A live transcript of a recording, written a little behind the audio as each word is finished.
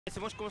C'est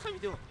moi, je commence la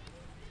vidéo.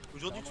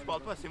 Aujourd'hui, tu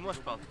parles pas, c'est moi, je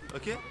parle.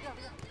 Ok?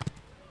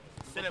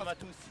 Salam à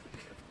tous.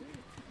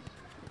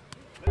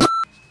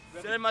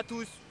 Salam à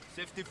tous.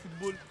 CFT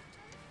Football.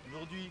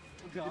 Aujourd'hui,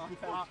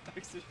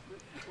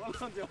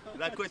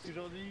 la couette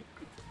aujourd'hui.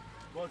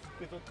 Bon, je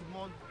présente tout le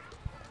monde.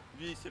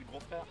 Lui, c'est le grand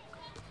frère.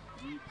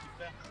 Lui, petit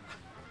frère.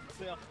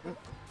 Sœur.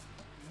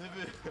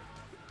 Neveu.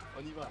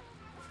 On y va.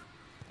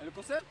 Et le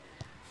concert?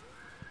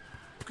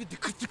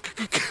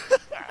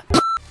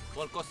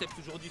 Bon, le concept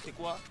aujourd'hui, c'est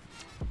quoi?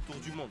 Tour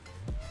du monde.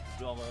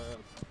 Genre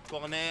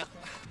corner.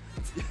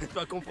 Tu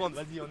vas comprendre,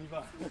 vas-y, on y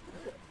va.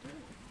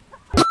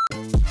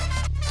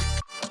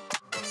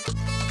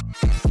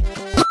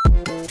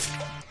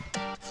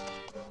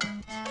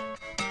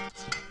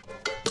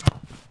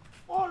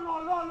 Oh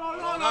là là là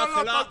là là,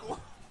 là là,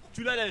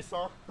 tu la laisses,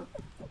 hein.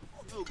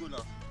 Yo, Gona,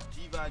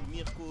 Jivan,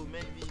 Mirko,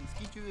 Melvin,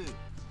 ce qui tu veux.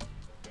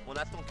 On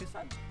attend que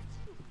ça.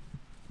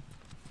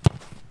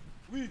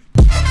 Oui.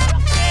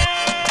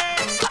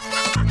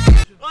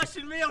 Oh, je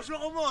suis le meilleur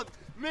joueur au monde.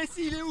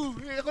 Messi, il est où?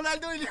 Et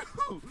Ronaldo, il est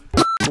où?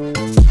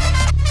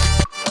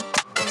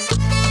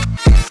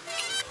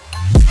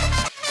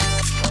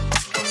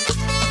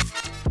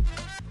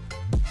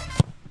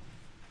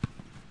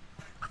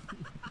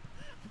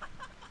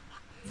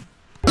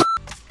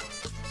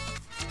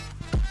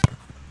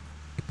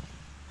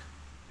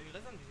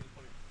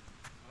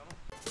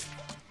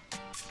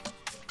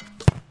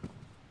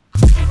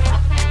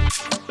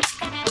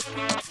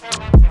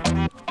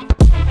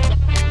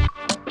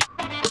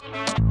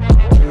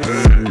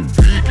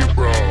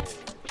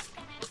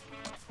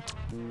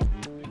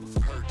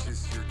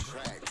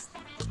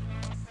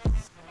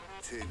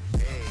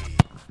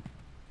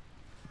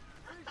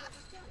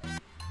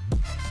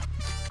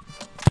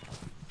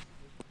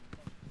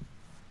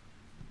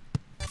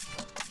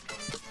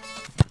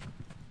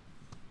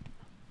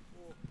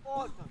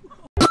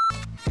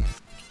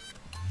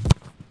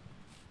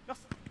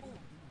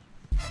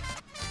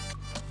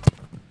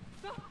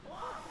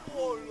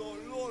 Oh là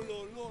là là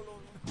là là.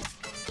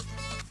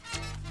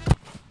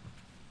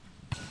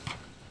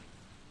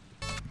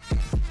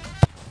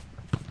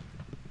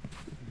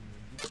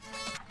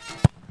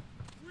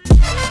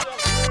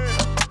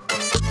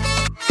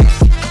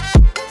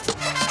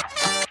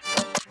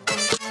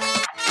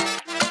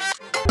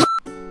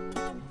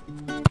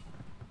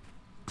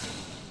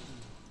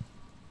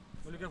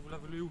 Bon les gars, vous la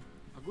voulez où?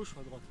 À gauche ou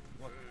à droite?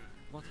 Droite.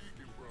 Droite.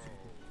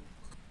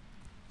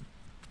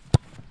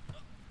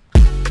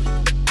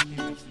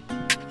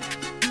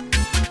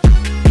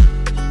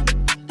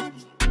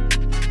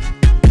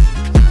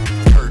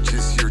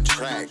 Purchase your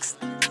tracks.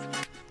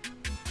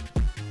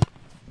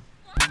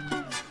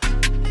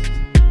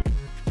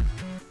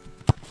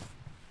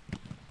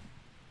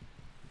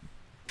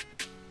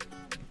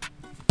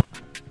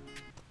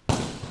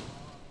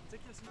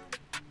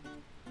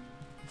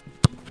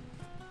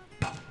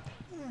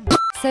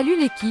 Salut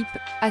l'équipe,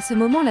 à ce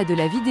moment-là de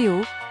la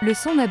vidéo, le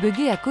son m'a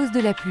bugué à cause de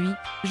la pluie,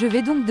 je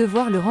vais donc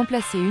devoir le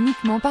remplacer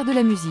uniquement par de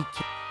la musique.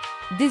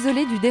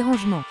 Désolé du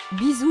dérangement,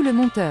 bisous le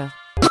monteur.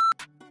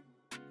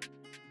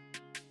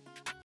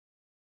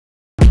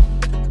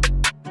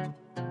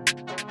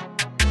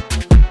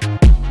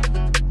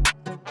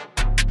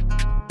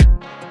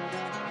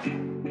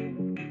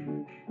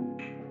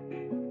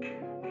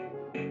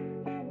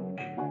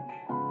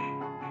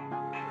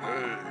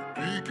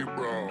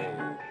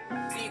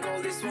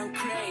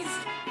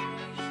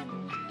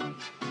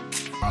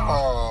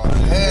 Oh,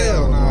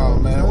 hell no,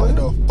 man. What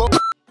the fuck?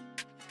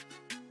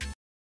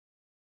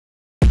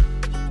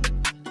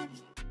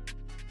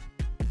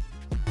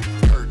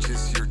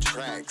 Purchase your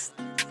tracks.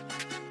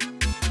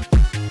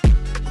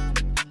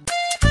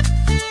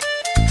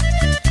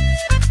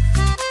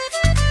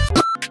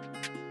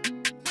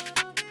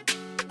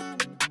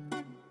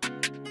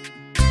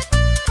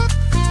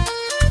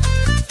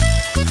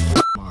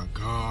 My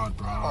God,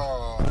 bro.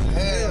 Oh,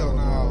 hell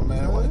no,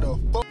 man. What the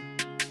fuck?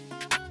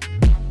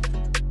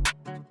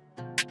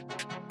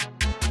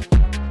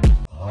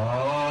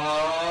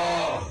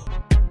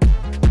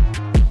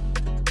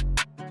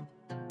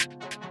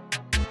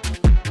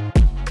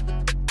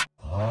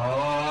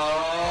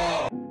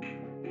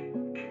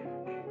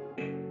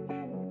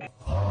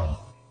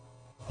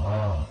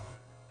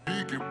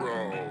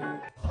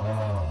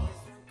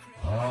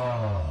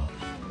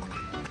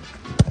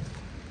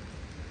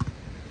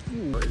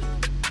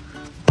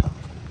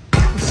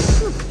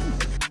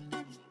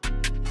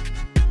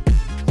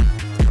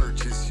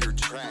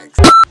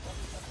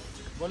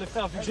 Bon les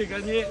frères, vu que j'ai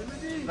gagné,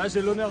 là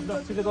j'ai l'honneur de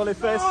leur tirer dans les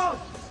fesses.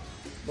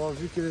 Bon,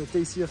 vu que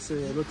Taysir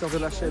c'est l'auteur de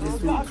la chaîne et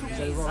tout,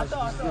 vous allez voir, j'ai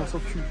dans son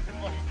cul.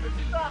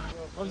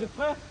 Bon, vous êtes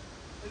prêts?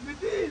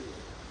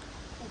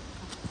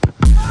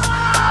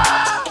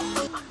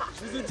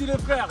 Je vous ai dit les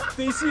frères,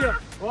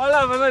 Taysir,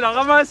 voilà, maintenant il la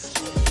ramasse.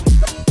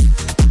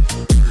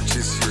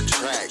 Purchase your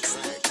tracks.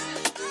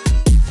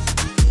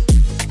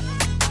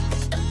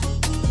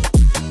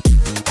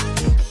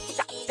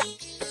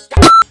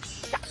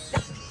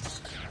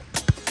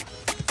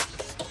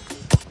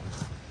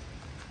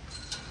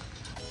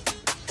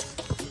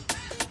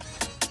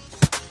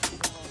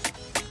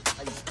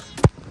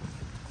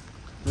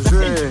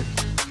 Jouer.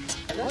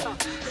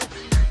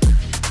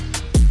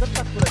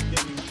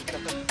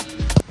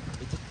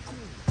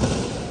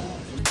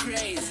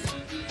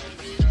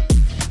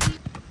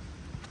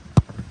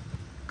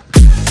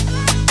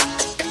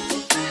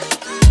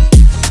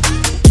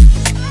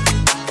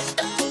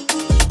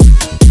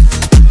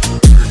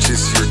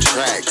 Purchase your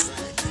tracks.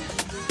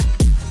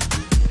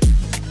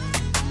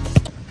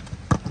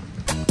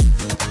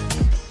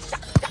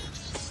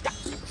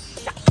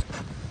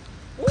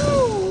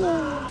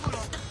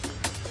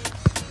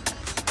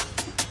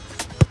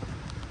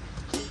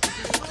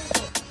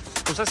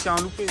 Comme ça, c'est un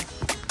loupé.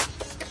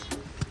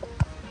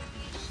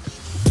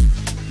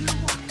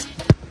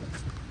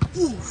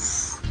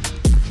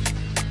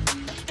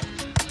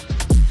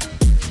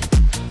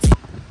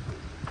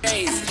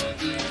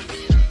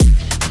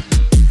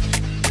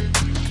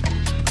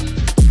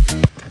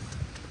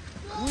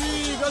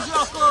 Oui, bien sûr,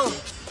 Arco.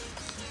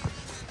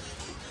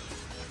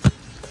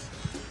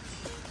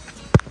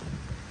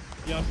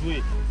 Bien joué.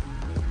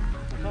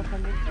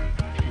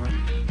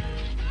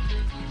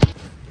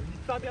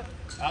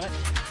 Arrête.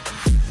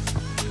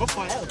 Oh,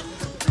 regarde.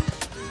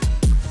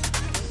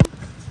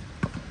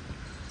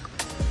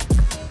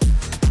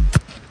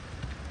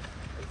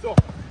 Sors.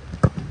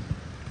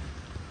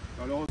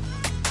 Alors.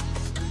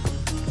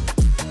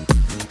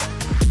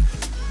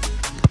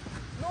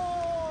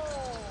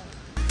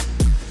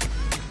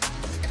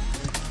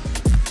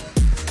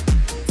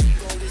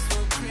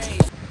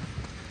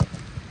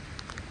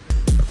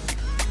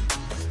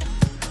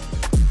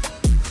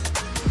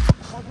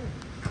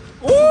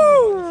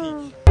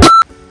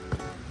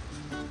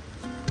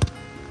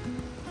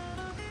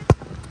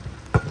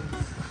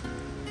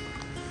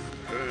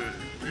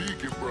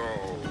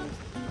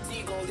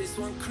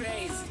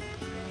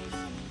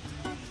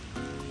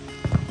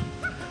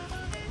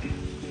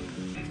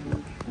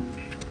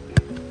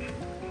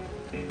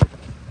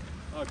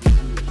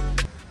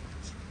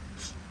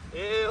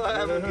 Et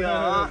ouais, mon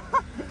gars.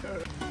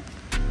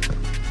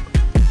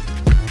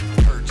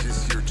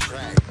 Purchase your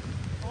track.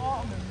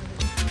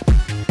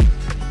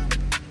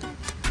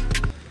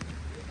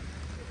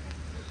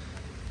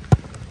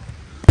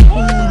 Ouh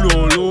là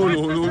là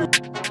là là.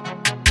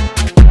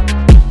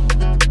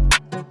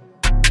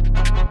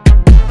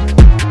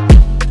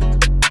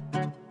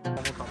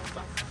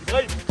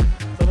 Ibrahim,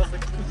 ça va,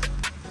 c'est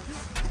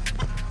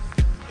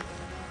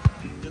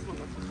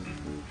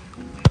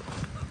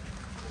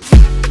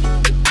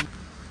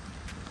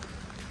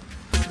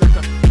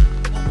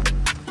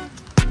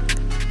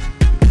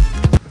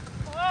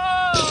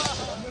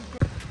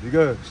Les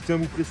gars, je tiens à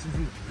vous préciser,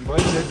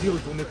 Ibrahim a dit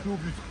retournez plus au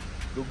but.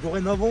 Donc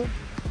dorénavant,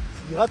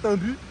 s'il rate un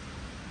but,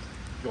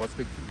 je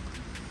respecte.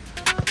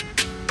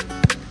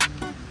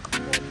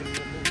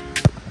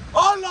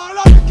 Oh là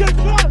là, mais quel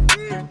classe!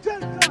 Quel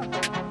classe!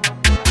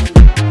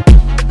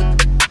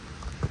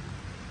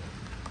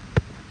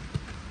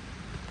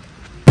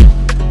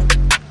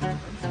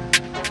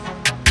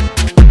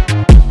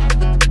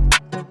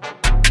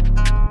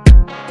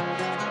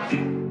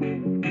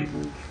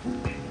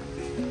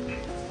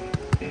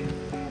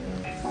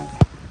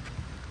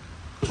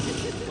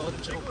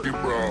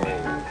 Bro.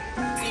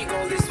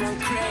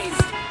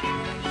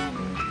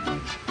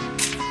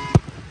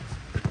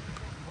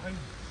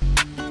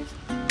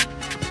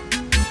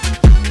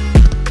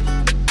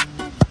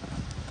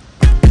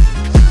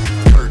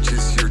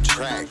 Purchase your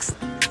tracks.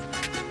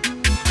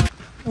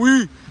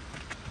 Oui!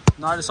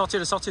 Non, elle est sortie,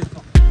 elle est sortie.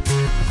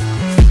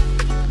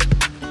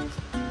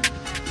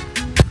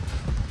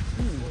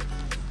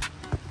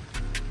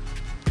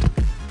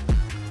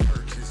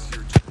 Purchase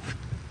your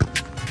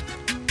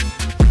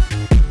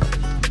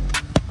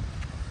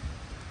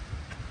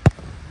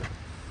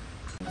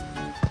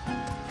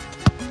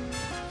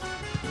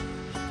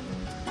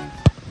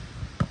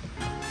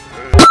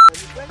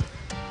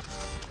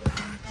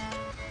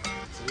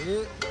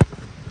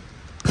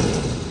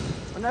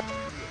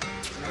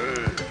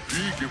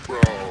Big bro.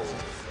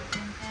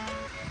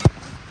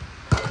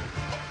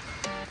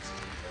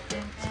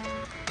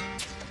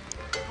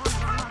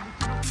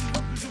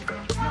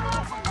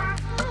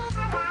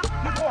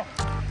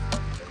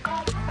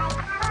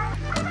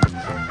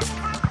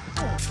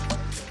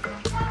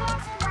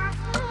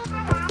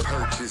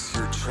 Purchase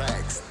your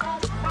tracks.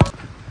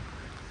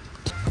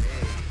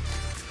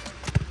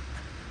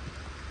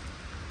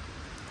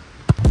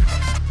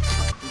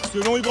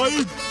 Excellent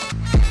Ibrahim.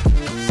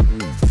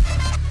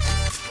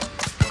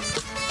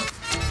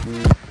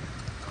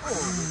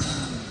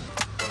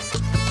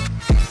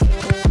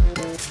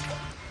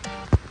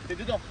 T'es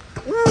dedans.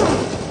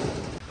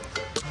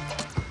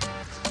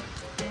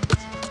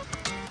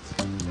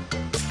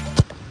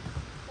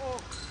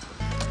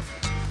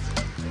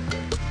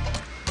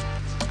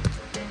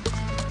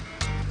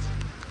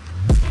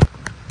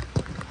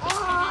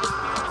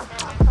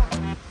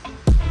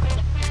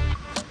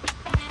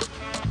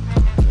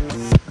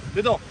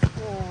 Dedans.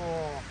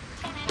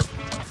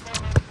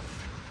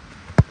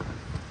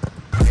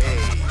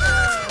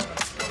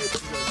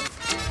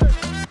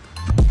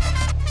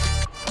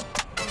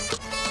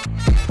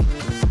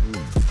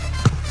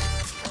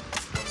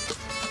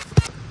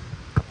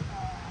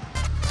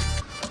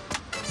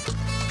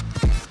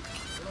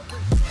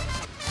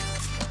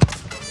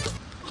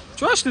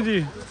 Ouais, je te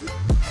dis.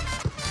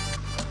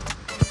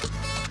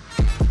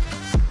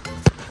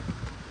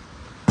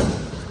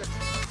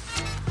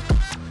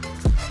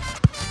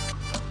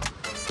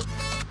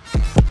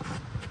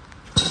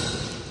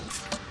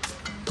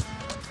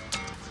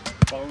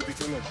 Par où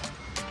BIENSUR.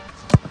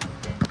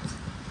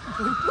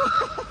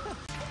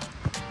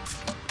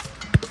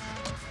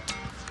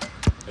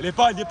 Elle est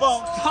pas.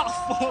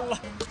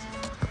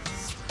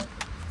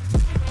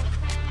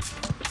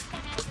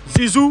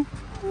 Zizou.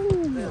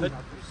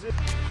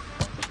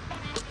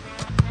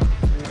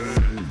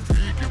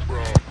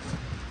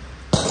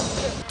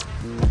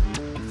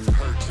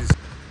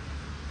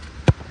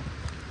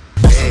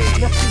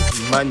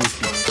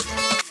 Magnifique.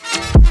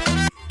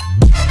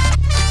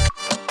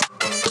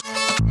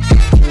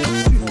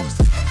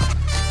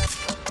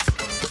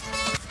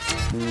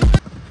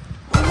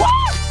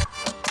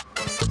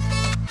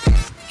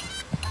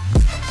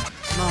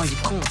 Non, il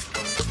est con.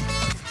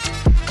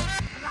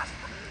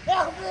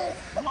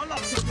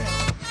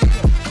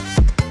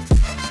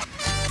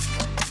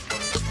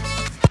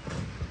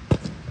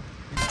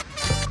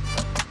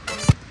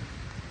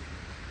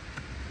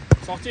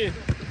 Sorti.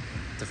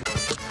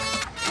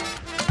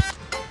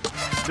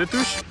 Deux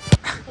touches.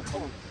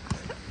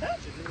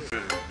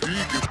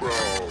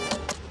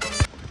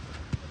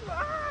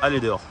 Allez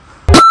dehors.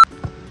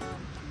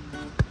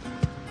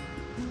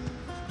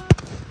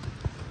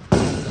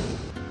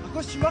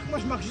 Pourquoi si tu marques, moi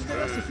je marque juste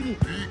derrière, c'est fini.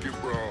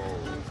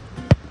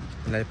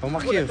 Il n'avait pas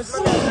marqué.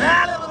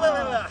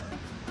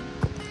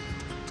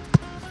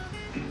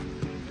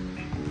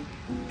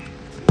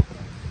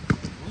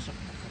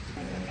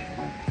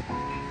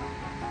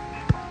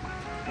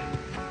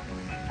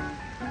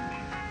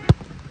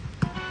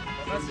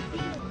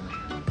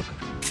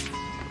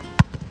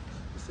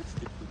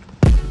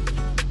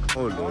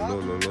 Oh là là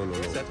là là là.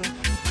 C'est à toi.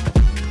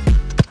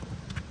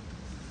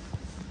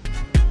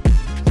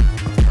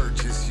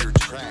 Purchase your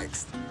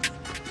tracks.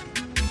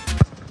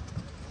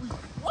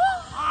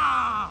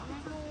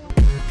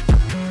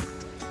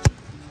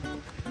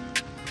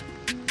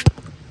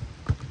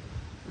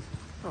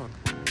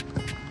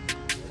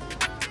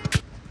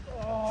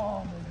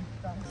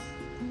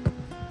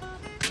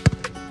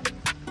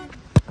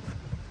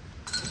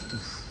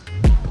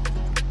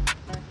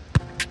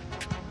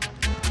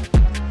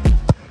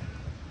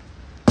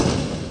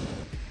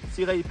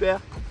 Tiré hyper.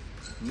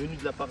 Menu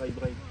de l'appareil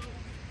brain.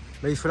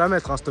 Mais il faut la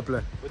mettre, hein, s'il te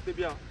plaît. Votez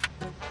bien.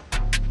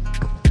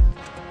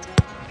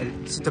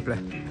 S'il te plaît.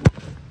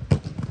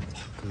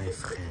 Mais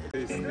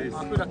frère.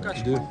 Un peu la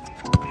cache. Deux.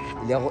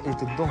 Il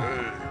était dedans.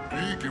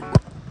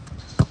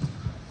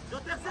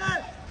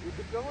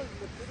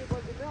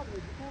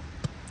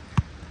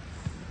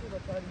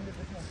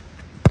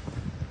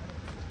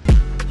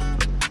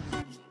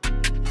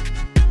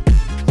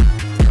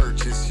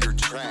 Purchase your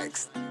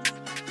tracks.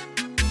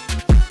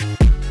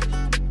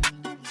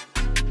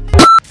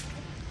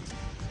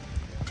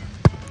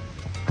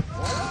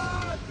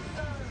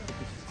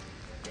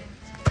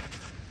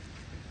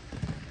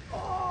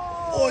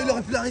 Oh, il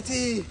aurait pu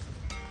l'arrêter.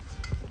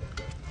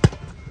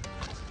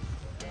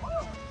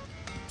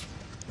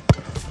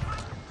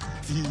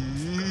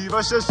 Il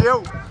va chercher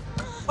où?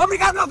 Oh,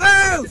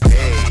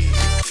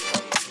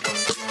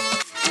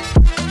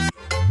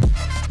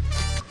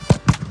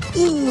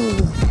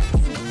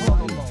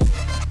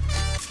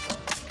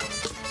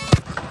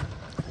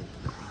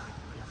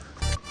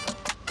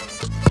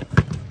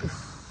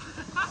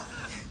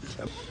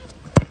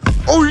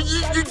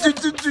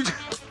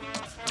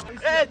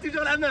 Eh,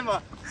 toujours la même,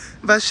 moi.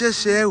 va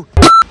chercher où?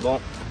 Bon,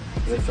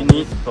 c'est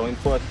fini. Encore une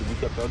fois, c'est lui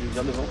qui a perdu.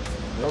 Viens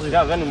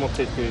devant. Viens nous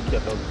montrer qui a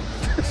perdu.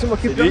 C'est moi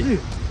qui ai C'est lui. perdu.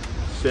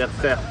 Cher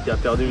frère qui a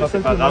perdu, mais c'est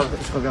pas grave.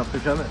 Je reviens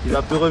plus jamais. Il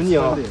va peu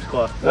revenir, hein, je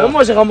crois. Bon,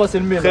 moi j'ai ramassé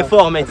le mien. Très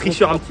fort, mais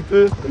tricheur un petit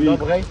peu. Lui,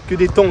 break. que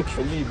des tonks.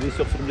 Lui,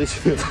 blessure sur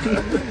blessure.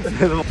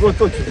 Toi,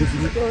 tu te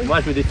définis pas. Moi,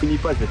 je me définis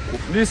pas, je vais être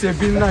trop. Lui c'est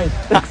Bill Knight.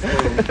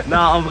 Non,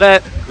 en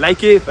vrai,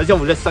 likez. Vas-y, on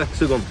vous laisse 5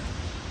 secondes.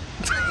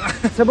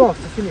 C'est bon,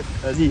 c'est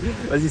fini.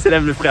 Vas-y,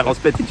 s'élève le frère, on se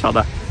pète,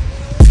 Inch'Allah.